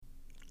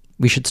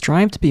We should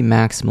strive to be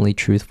maximally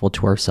truthful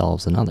to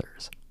ourselves and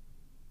others,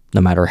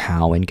 no matter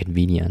how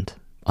inconvenient,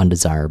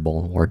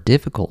 undesirable, or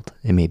difficult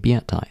it may be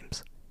at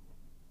times.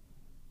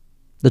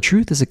 The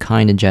truth is a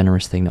kind and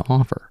generous thing to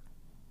offer.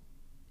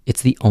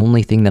 It's the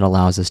only thing that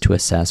allows us to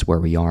assess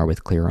where we are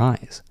with clear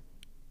eyes,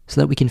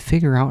 so that we can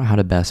figure out how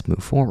to best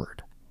move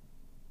forward.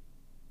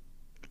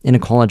 In a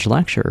college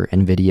lecture,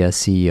 NVIDIA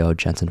CEO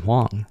Jensen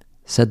Huang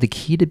said the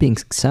key to being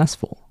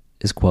successful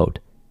is, quote,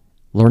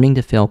 learning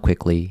to fail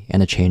quickly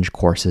and to change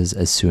courses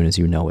as soon as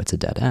you know it's a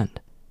dead end.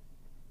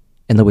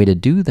 And the way to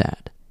do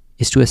that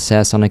is to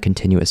assess on a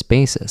continuous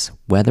basis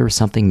whether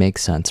something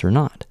makes sense or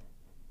not.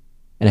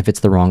 And if it's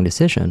the wrong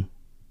decision,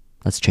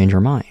 let's change our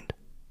mind,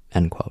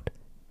 end quote.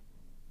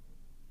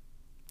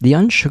 The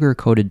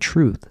unsugar-coated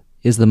truth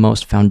is the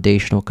most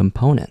foundational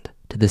component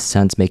to this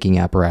sense-making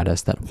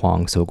apparatus that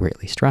Huang so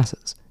greatly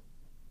stresses.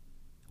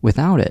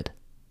 Without it,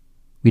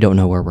 we don't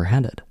know where we're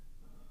headed.